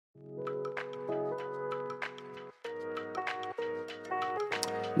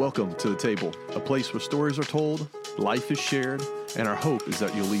Welcome to The Table, a place where stories are told, life is shared, and our hope is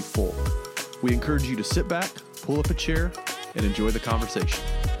that you'll leave full. We encourage you to sit back, pull up a chair, and enjoy the conversation.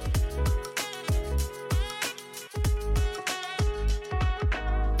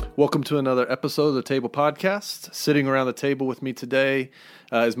 Welcome to another episode of The Table Podcast. Sitting around the table with me today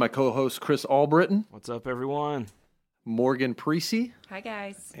is my co-host Chris Albritton. What's up, everyone? Morgan Precy. Hi,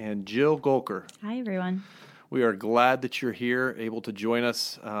 guys. And Jill Golker. Hi, everyone. We are glad that you're here, able to join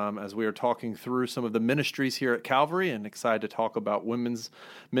us as we are talking through some of the ministries here at Calvary, and excited to talk about women's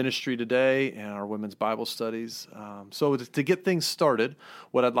ministry today and our women's Bible studies. So to get things started,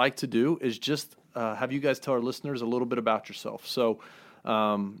 what I'd like to do is just have you guys tell our listeners a little bit about yourself. So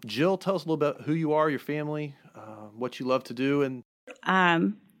Jill, tell us a little bit who you are, your family, what you love to do. And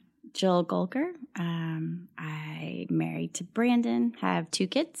Jill Golker. I'm married to Brandon, have 2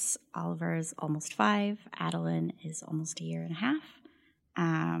 kids. Oliver is almost 5. Adeline is almost a year and a half.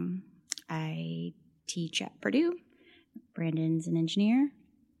 I teach at Purdue. Brandon's an engineer.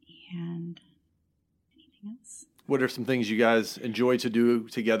 And anything else? What are some things you guys enjoy to do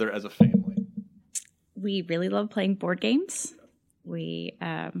together as a family? We really love playing board games. We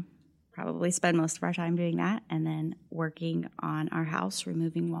probably spend most of our time doing that, and then working on our house,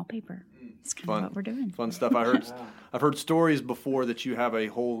 removing wallpaper. It's kind of what we're doing. Fun stuff. I've heard stories before that you have a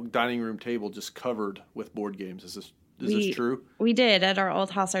whole dining room table just covered with board games. Is this true? We did at our old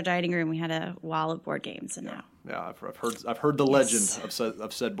house. Our dining room, we had a wall of board games, and now I've heard the legend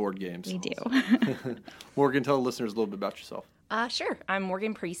of said board games. We do. Morgan, tell the listeners a little bit about yourself. Sure. I'm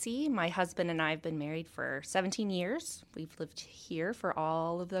Morgan Precy. My husband and I have been married for 17 years. We've lived here for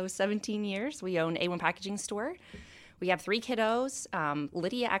all of those 17 years. We own A1 Packaging Store. We have 3 kiddos.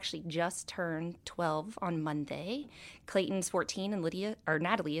 Lydia actually just turned 12 on Monday. Clayton's 14 and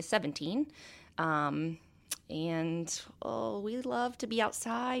Natalie is 17. And we love to be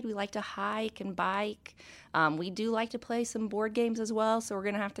outside. We like to hike and bike. We do like to play some board games as well, so we're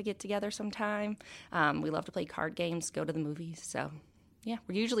going to have to get together sometime. We love to play card games, go to the movies. So, yeah,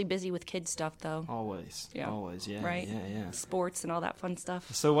 we're usually busy with kids stuff, though. Always, yeah. Right? Yeah. Sports and all that fun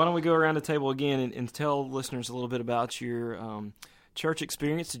stuff. So why don't we go around the table again and tell listeners a little bit about your church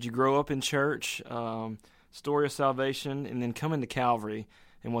experience. Did you grow up in church, story of salvation, and then coming to Calvary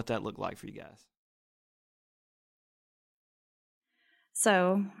and what that looked like for you guys?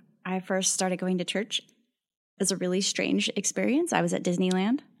 So I first started going to church. It was a really strange experience. I was at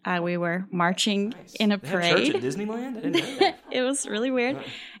Disneyland. We were marching in a parade. Church at Disneyland? I didn't know that. It was really weird. Right.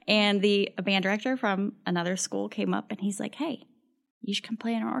 And the band director from another school came up and he's like, "Hey, you should come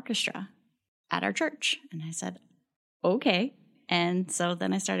play in our orchestra at our church." And I said, "Okay." And so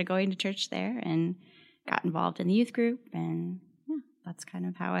then I started going to church there and got involved in the youth group. And that's kind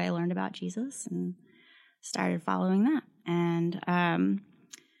of how I learned about Jesus and started following that. And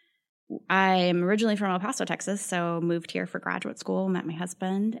I am originally from El Paso, Texas, so moved here for graduate school, met my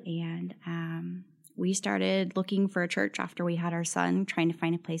husband, and we started looking for a church after we had our son, trying to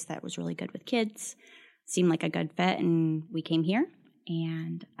find a place that was really good with kids. Seemed like a good fit, and we came here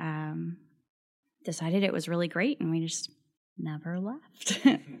and decided it was really great, and we just never left.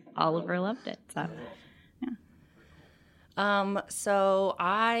 Oliver loved it, so... So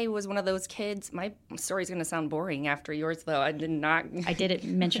I was one of those kids. My story's going to sound boring after yours, though. I didn't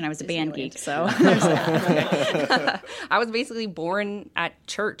mention I was a band geek, so. I was basically born at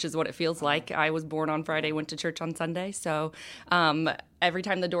church is what it feels like. I was born on Friday, went to church on Sunday. So, every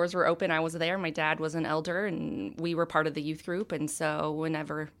time the doors were open, I was there. My dad was an elder, and we were part of the youth group. And so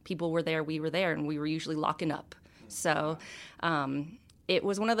whenever people were there, we were there, and we were usually locking up. So, it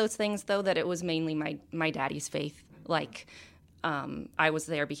was one of those things, though, that it was mainly my daddy's faith. Like, I was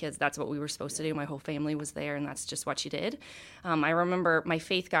there because that's what we were supposed to do. My whole family was there, and that's just what you did. I remember my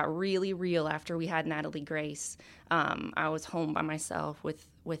faith got really real after we had Natalie Grace. I was home by myself with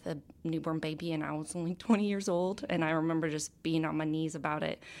a newborn baby, and I was only 20 years old, and I remember just being on my knees about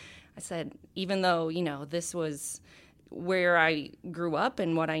it. I said, even though, this was where I grew up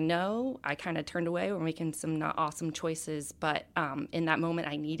and what I know, I kind of turned away. We're making some not awesome choices, but in that moment,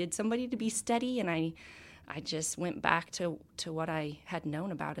 I needed somebody to be steady, and I just went back to what I had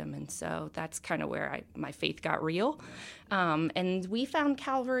known about him. And so that's kind of where my faith got real. And we found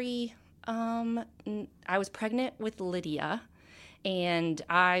Calvary. I was pregnant with Lydia, and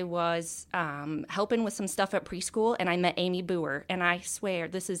I was helping with some stuff at preschool, and I met Amy Boer. And I swear,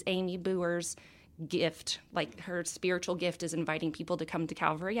 this is Amy Boer's gift. Like, her spiritual gift is inviting people to come to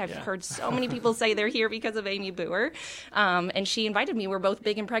Calvary. I've heard so many people say they're here because of Amy Boer. And she invited me. We're both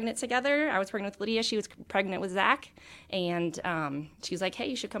big and pregnant together. I was pregnant with Lydia. She was pregnant with Zach. And she was like, "Hey,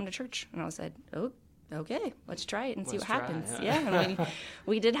 you should come to church." And I said, "Oh, okay, let's try it and see Let's what try, happens. yeah. Yeah, I mean,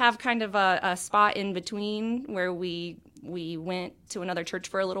 we did have kind of a spot in between where we went to another church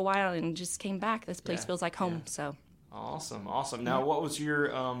for a little while and just came back. This place Yeah, feels like home. yeah. So Awesome. Now, what was your,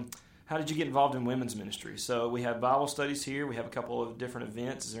 how did you get involved in women's ministry? So we have Bible studies here. We have a couple of different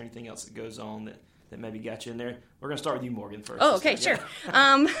events. Is there anything else that goes on that maybe got you in there? We're going to start with you, Morgan, first. Oh, okay, sure.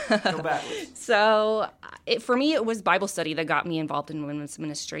 Go backwards. So for me, it was Bible study that got me involved in women's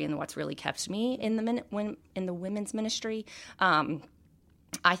ministry, and what's really kept me in the women's ministry.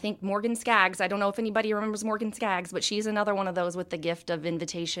 I think Morgan Skaggs, I don't know if anybody remembers Morgan Skaggs, but she's another one of those with the gift of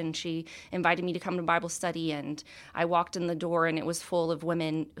invitation. She invited me to come to Bible study, and I walked in the door, and it was full of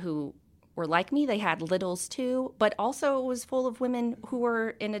women who were like me. They had littles too, but also it was full of women who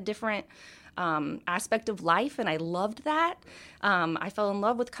were in a different aspect of life, and I loved that. I fell in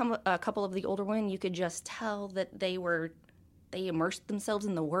love with a couple of the older women. You could just tell that they immersed themselves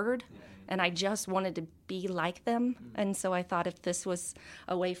in the Word, and I just wanted to be like them. And so I thought if this was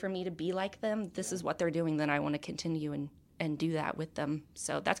a way for me to be like them, this is what they're doing, then I want to continue and do that with them.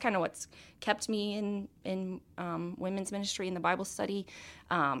 So that's kind of what's kept me in women's ministry and the Bible study.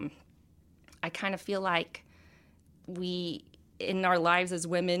 I kind of feel like in our lives as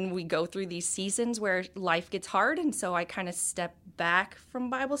women, we go through these seasons where life gets hard, and so I kind of step back from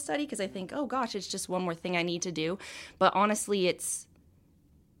Bible study because I think, oh gosh, it's just one more thing I need to do. But honestly, it's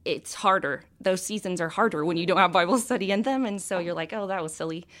harder. Those seasons are harder when you don't have Bible study in them, and so you're like, oh, that was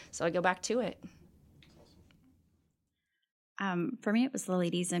silly. So I go back to it. For me, it was the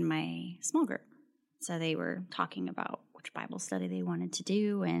ladies in my small group. So they were talking about which Bible study they wanted to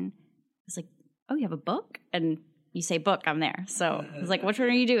do, and I was like, oh, you have a book? And you say book, I'm there. So I was like, which one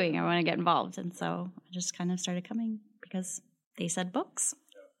are you doing? I want to get involved. And so I just kind of started coming because they said books.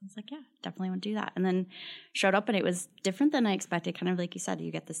 I was like, yeah, definitely want to do that. And then showed up, and it was different than I expected. Kind of like you said,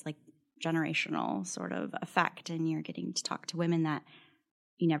 you get this like generational sort of effect, and you're getting to talk to women that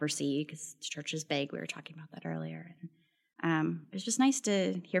you never see because church is big. We were talking about that earlier. And it was just nice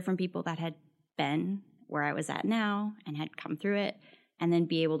to hear from people that had been where I was at now and had come through it, and then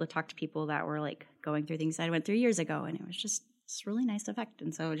be able to talk to people that were like going through things that I went through years ago. And it was just this really nice effect.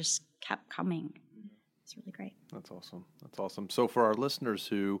 And so it just kept coming. It's really great. That's awesome. So for our listeners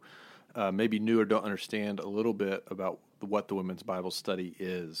who maybe new or don't understand a little bit about what the Women's Bible Study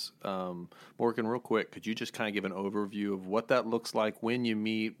is, Morgan, real quick, could you just kind of give an overview of what that looks like when you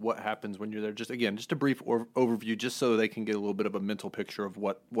meet, what happens when you're there? Just a brief overview, just so they can get a little bit of a mental picture of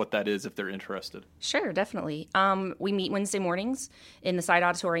what that is if they're interested. Sure, definitely. We meet Wednesday mornings in the side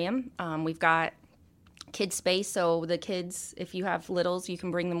auditorium. We've got kids space, so the kids, if you have littles, you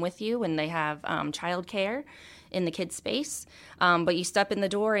can bring them with you, and they have childcare in the kids space. But you step in the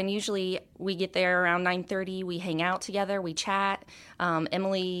door, and usually we get there around 9:30. We hang out together, we chat.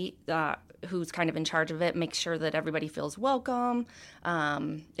 Emily, who's kind of in charge of it, makes sure that everybody feels welcome.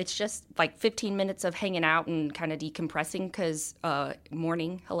 It's just like 15 minutes of hanging out and kind of decompressing because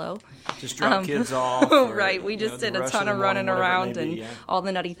morning, hello. Just drop kids off. Right, we just did a ton of running around and all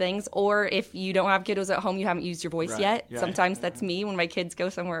the nutty things. Or if you don't have kiddos at home, you haven't used your voice yet. Right. Sometimes that's me when my kids go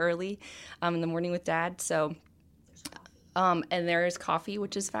somewhere early in the morning with dad. So. And there's coffee,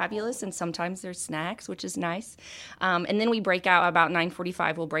 which is fabulous, and sometimes there's snacks, which is nice. And then we break out about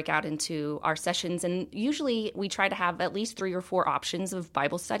 9:45. We'll break out into our sessions, and usually we try to have at least 3 or 4 options of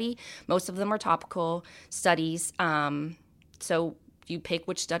Bible study. Most of them are topical studies. So you pick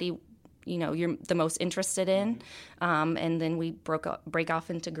which study you're the most interested in, and then we break off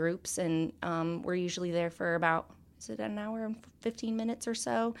into groups, and we're usually there for about. Is it an hour and 15 minutes or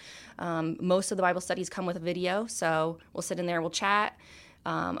so? Most of the Bible studies come with a video, so we'll sit in there, we'll chat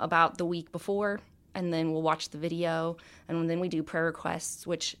about the week before, and then we'll watch the video, and then we do prayer requests,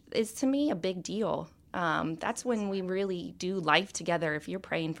 which is, to me, a big deal. That's when we really do life together. If you're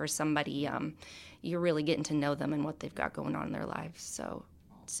praying for somebody, you're really getting to know them and what they've got going on in their lives, so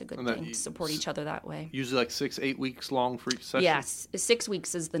it's a good thing to support each other that way. Usually like 6-8 weeks long for each session? Yes, 6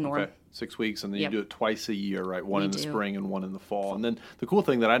 weeks is the norm. Okay, 6 weeks, and then you do it twice a year, right? One in the spring and one in the fall. And then the cool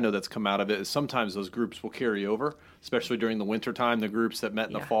thing that I know that's come out of it is sometimes those groups will carry over, especially during the winter time. The groups that met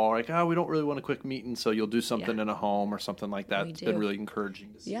in the fall are like, we don't really want a quick meeting, so you'll do something in a home or something like that. It's been really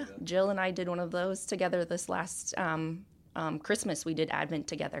encouraging to see that. Jill and I did one of those together this last Christmas. We did Advent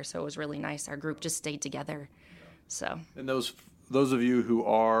together, so it was really nice. Our group just stayed together. So. And those of you who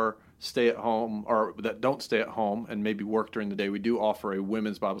are stay at home or that don't stay at home and maybe work during the day, we do offer a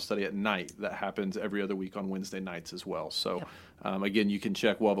women's Bible study at night that happens every other week on Wednesday nights as well. So again, you can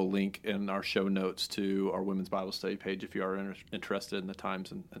check. We'll have a link in our show notes to our women's Bible study page if you are interested in the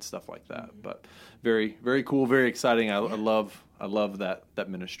times and stuff like that. But very, very cool, very exciting. I love that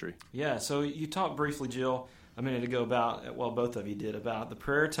ministry. Yeah. So you talked briefly, Jill, a minute ago about, well, both of you did, about the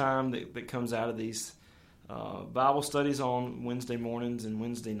prayer time that comes out of these Bible studies on Wednesday mornings and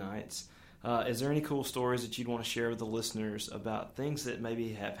Wednesday nights. Is there any cool stories that you'd want to share with the listeners about things that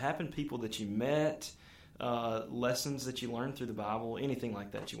maybe have happened, people that you met, lessons that you learned through the Bible, anything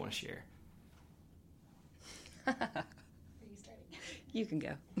like that you want to share? Are you starting? You can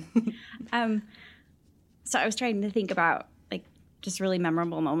go. So I was trying to think about like just really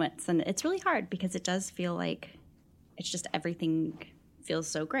memorable moments, and it's really hard because it does feel like it's just everything feels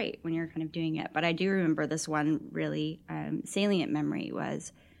so great when you're kind of doing it. But I do remember this one really salient memory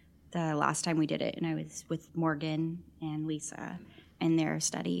was the last time we did it, and I was with Morgan and Lisa in their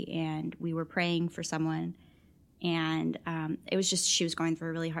study, and we were praying for someone, and it was just she was going through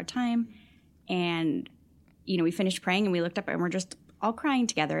a really hard time, and we finished praying and we looked up and we're just all crying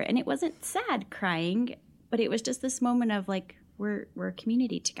together, and it wasn't sad crying, but it was just this moment of like we're a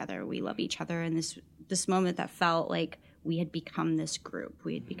community together, we love each other, and this moment that felt like we had become this group.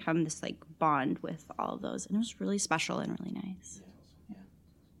 We had become this like bond with all of those, and it was really special and really nice.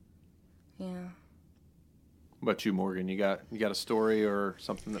 Yeah. What about you, Morgan? You got a story or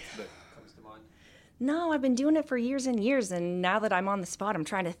something that comes to mind? No, I've been doing it for years and years, and now that I'm on the spot, I'm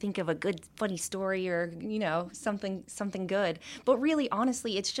trying to think of a good, funny story or something good. But really,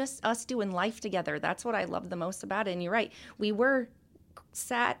 honestly, it's just us doing life together. That's what I love the most about it. And you're right, we were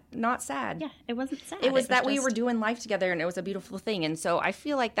sad, not sad. Yeah, it wasn't sad. It was that we were doing life together, and it was a beautiful thing. And so I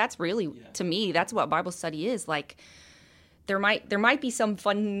feel like that's really, to me, that's what Bible study is. Like, there might be some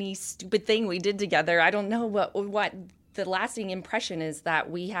funny, stupid thing we did together. I don't know what the lasting impression is, that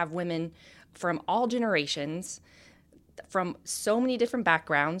we have women from all generations, from so many different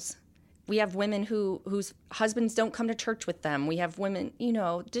backgrounds. We have women whose husbands don't come to church with them. We have women,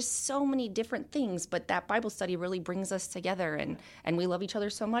 just so many different things. But that Bible study really brings us together, and we love each other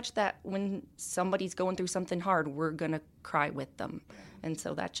so much that when somebody's going through something hard, we're going to cry with them. And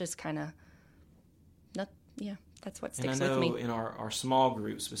so that just kind of, that's what sticks with me. And I know in our small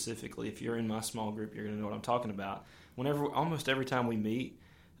group specifically, if you're in my small group, you're going to know what I'm talking about. Almost every time we meet,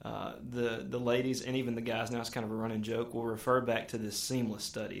 the ladies and even the guys, now it's kind of a running joke, will refer back to this Seamless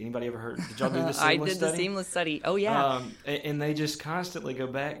study. Anybody ever heard? Did y'all do the Seamless study? I did the Seamless study. Oh, yeah. And they just constantly go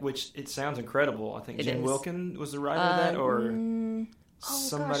back, which it sounds incredible. I think Jen Wilkin was the writer of that, or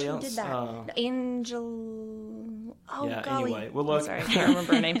somebody else. Who did that? Angel. Oh, yeah, golly. Anyway. Well, look, sorry, I can't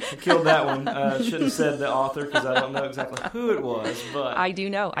remember her name. Killed that one. Should have said the author because I don't know exactly who it was. But I do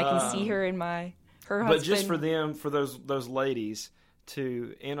know. I can see her in her husband. But just for them, for those ladies,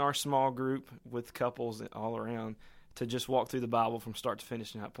 in our small group with couples all around, to just walk through the Bible from start to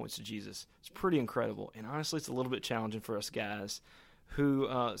finish and how it points to Jesus. It's pretty incredible. And honestly, it's a little bit challenging for us guys who,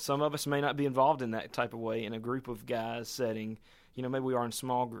 some of us may not be involved in that type of way in a group of guys setting. Maybe we are in a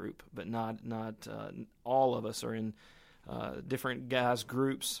small group, but not all of us are in different guys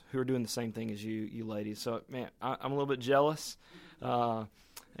groups who are doing the same thing as you ladies. So, man, I'm a little bit jealous.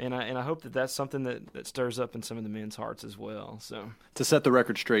 And I hope that's something that stirs up in some of the men's hearts as well. So to set the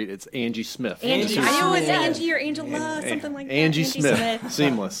record straight, it's Angie Smith. Angie. I knew it was Angie or Angela, something like that. Angie Smith.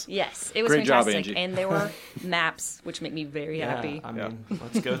 Seamless. Yes, it was Great fantastic. Job, Angie. And there were maps, which make me very happy. I mean,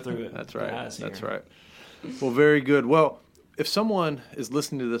 let's go through it. That's right. That's right. Well, very good. Well, if someone is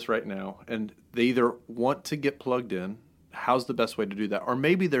listening to this right now and they either want to get plugged in, how's the best way to do that? Or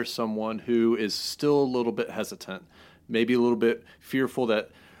maybe there's someone who is still a little bit hesitant, maybe a little bit fearful that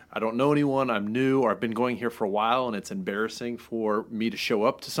I don't know anyone, I'm new, or I've been going here for a while, and it's embarrassing for me to show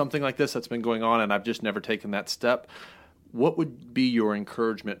up to something like this that's been going on, and I've just never taken that step. What would be your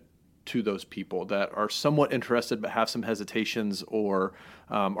encouragement to those people that are somewhat interested but have some hesitations or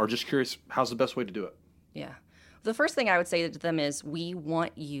are just curious, how's the best way to do it? Yeah. The first thing I would say to them is, we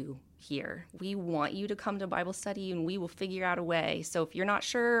want you here. We want you to come to Bible study, and we will figure out a way. So if you're not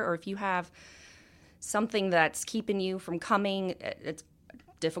sure, or if you have something that's keeping you from coming, it's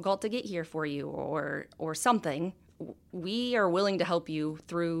difficult to get here for you, or something, we are willing to help you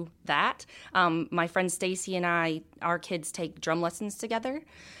through that. My friend Stacy and I, our kids take drum lessons together,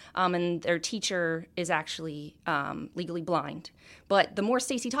 and their teacher is actually legally blind. But the more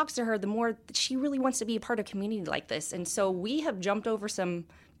Stacy talks to her, the more she really wants to be a part of a community like this. And so we have jumped over some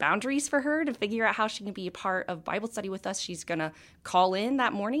boundaries for her to figure out how she can be a part of Bible study with us. She's going to call in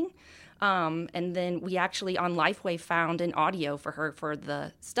that morning. And then we actually on Lifeway found an audio for her for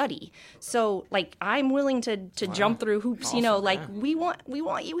the study. So like I'm willing to jump through hoops, Awesome, like yeah. we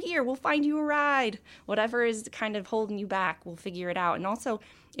want you here. We'll find you a ride. Whatever is kind of holding you back, we'll figure it out. And also,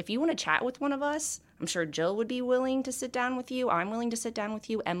 if you want to chat with one of us, I'm sure Jill would be willing to sit down with you. I'm willing to sit down with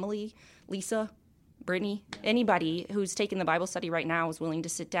you. Emily, Lisa, Brittany, anybody who's taking the Bible study right now is willing to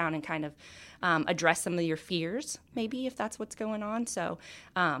sit down and kind of address some of your fears, maybe if that's what's going on. So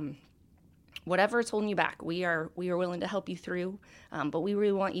whatever is holding you back, we are willing to help you through. But we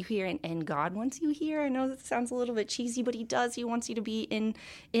really want you here, and God wants you here. I know that sounds a little bit cheesy, but He does. He wants you to be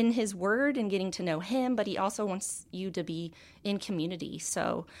in His Word and getting to know Him, but He also wants you to be in community.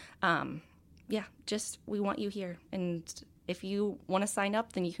 So, we want you here. And if you want to sign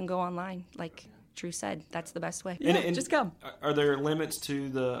up, then you can go online. Like Drew said, that's the best way. And just come. Are there limits to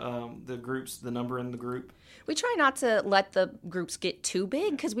the groups, the number in the group? We try not to let the groups get too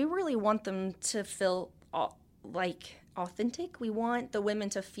big because we really want them to feel authentic. We want the women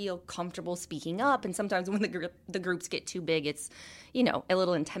to feel comfortable speaking up, and sometimes when the groups get too big, it's a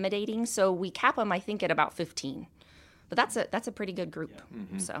little intimidating. So we cap them, I think, at about 15. But that's a pretty good group. Yeah.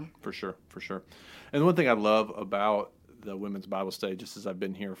 Mm-hmm. So for sure. And the one thing I love about the women's Bible study, just as I've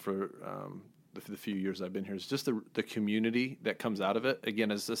been here for the few years I've been here, is just the community that comes out of it.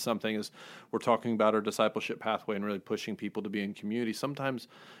 Again, as we're talking about our discipleship pathway and really pushing people to be in community, sometimes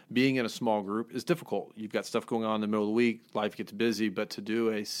being in a small group is difficult. You've got stuff going on in the middle of the week, life gets busy, but to do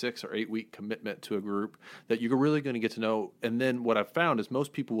a 6 or 8 week commitment to a group that you're really going to get to know. And then what I've found is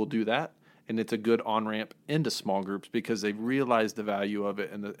most people will do that, and it's a good on-ramp into small groups because they realize the value of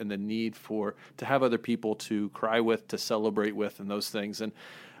it and the need to have other people to cry with, to celebrate with, and those things. And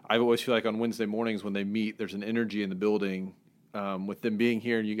I always feel like on Wednesday mornings when they meet, there's an energy in the building with them being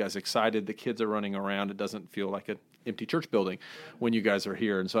here and you guys excited. The kids are running around. It doesn't feel like an empty church building when you guys are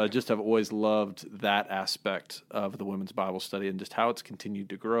here. And so I just have always loved that aspect of the women's Bible study and just how it's continued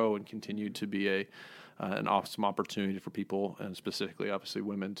to grow and continued to be an awesome opportunity for people, and specifically, obviously,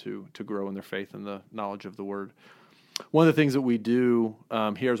 women to grow in their faith and the knowledge of the Word. One of the things that we do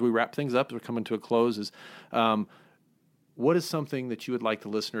here as we wrap things up, as we're coming to a close, is what is something that you would like the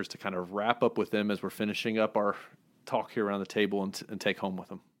listeners to kind of wrap up with them as we're finishing up our talk here around the table and take home with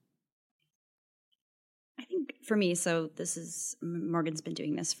them? I think for me, so Morgan's been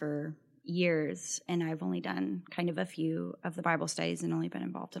doing this for years, and I've only done kind of a few of the Bible studies and only been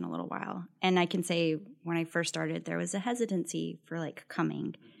involved in a little while. And I can say when I first started, there was a hesitancy for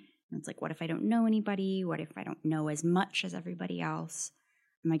coming. And it's like, what if I don't know anybody? What if I don't know as much as everybody else?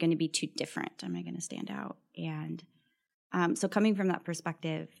 Am I going to be too different? Am I going to stand out? And so coming from that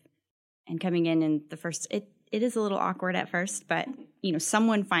perspective and coming in the first, it is a little awkward at first, but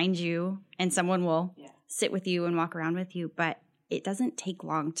someone finds you and someone will sit with you and walk around with you, but it doesn't take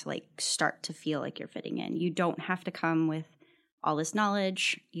long to start to feel like you're fitting in. You don't have to come with all this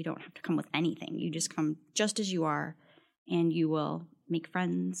knowledge. You don't have to come with anything. You just come just as you are, and you will make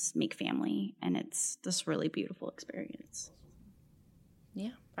friends, make family, and it's this really beautiful experience.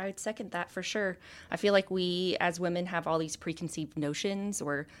 Yeah, I would second that for sure. I feel like we as women have all these preconceived notions.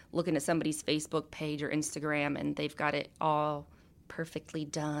 We're looking at somebody's Facebook page or Instagram, and they've got it all perfectly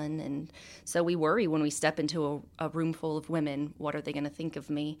done, and so we worry when we step into a room full of women. What are they going to think of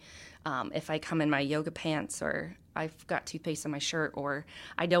me if I come in my yoga pants, or I've got toothpaste on my shirt, or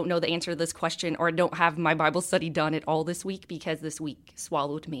I don't know the answer to this question, or I don't have my Bible study done at all this week because this week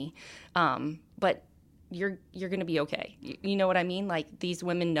swallowed me. But you're going to be okay. You know what I mean? These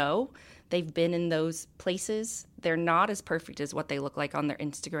women know, they've been in those places. They're not as perfect as what they look like on their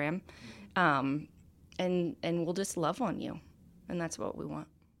Instagram, and we'll just love on you. And that's what we want.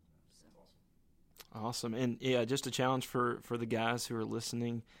 Awesome. And just a challenge for the guys who are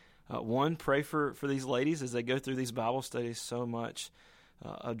listening. One, pray for these ladies as they go through these Bible studies. So much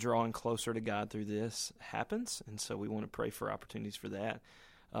of drawing closer to God through this happens. And so we want to pray for opportunities for that.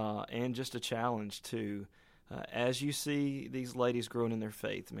 And just a challenge to, as you see these ladies growing in their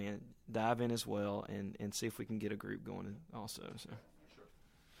faith, man, dive in as well and see if we can get a group going also. So.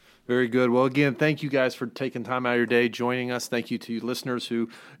 Very good. Well, again, thank you guys for taking time out of your day, joining us. Thank you to you listeners who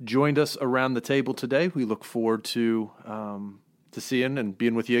joined us around the table today. We look forward to seeing and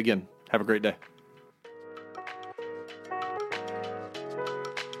being with you again. Have a great day.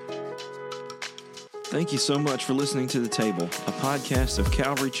 Thank you so much for listening to The Table, a podcast of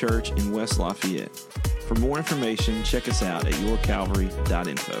Calvary Church in West Lafayette. For more information, check us out at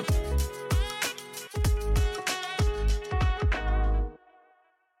yourcalvary.info.